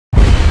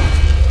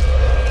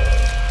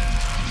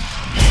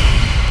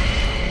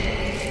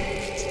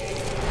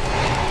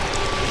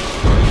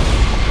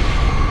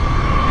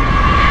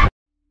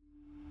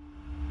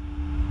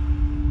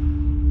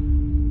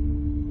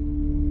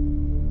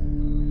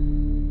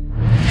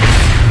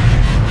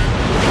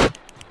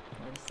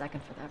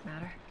second for that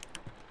matter.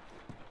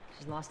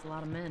 She's lost a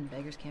lot of men.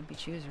 Beggars can't be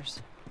choosers.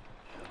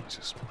 I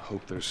just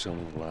hope there's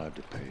someone alive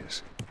to pay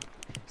us.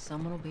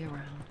 Someone will be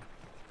around.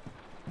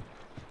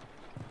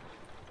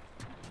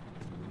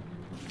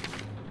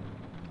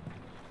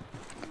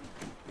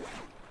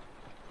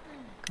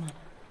 Come on.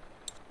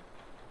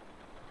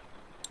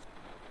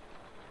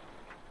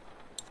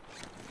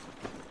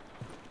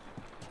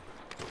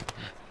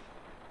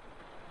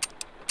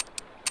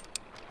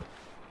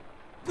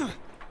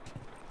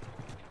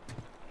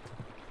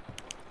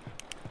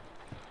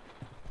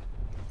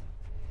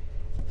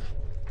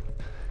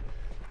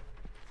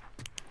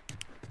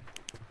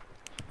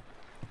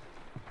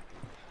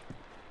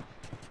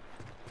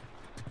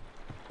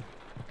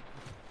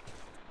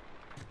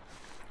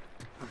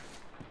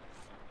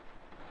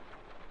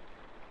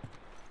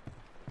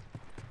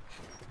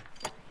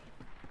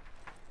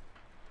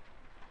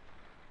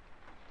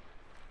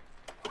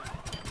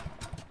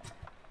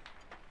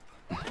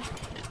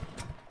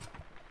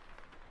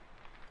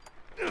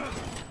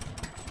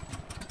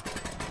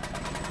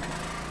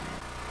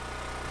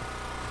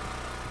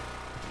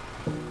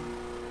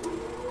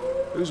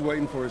 Who's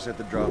waiting for us at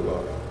the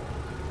drop-off?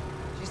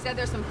 She said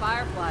there's some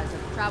fireflies that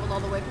have traveled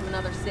all the way from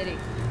another city.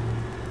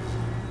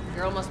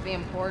 Girl must be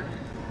important.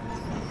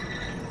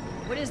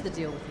 What is the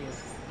deal with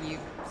you? You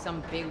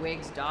some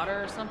bigwig's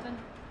daughter or something?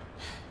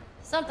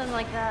 Something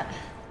like that.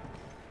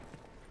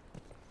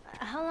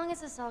 How long is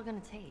this all gonna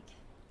take?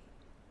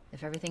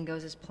 If everything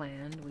goes as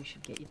planned, we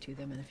should get you to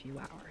them in a few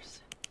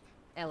hours.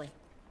 Ellie,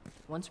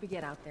 once we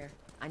get out there,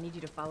 I need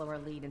you to follow our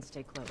lead and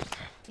stay close.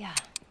 Yeah,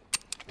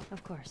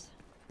 of course.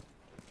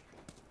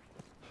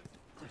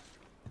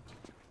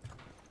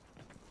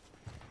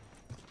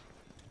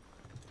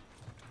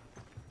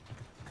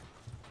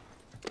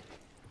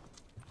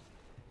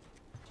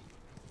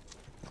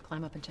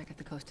 Climb up and check if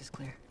the coast is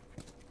clear.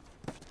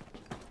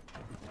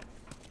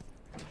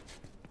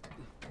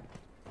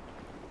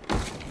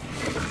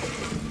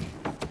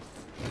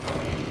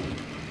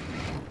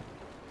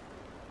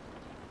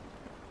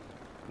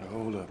 Now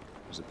hold up.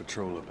 There's a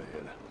patrol up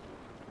ahead.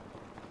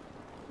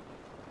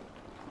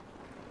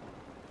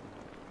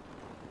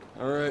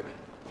 All right.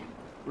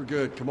 We're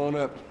good. Come on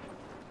up.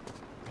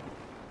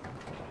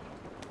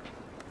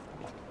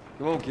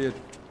 Come on, kid.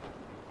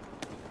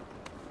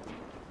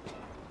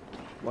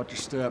 Watch your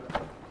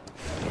step.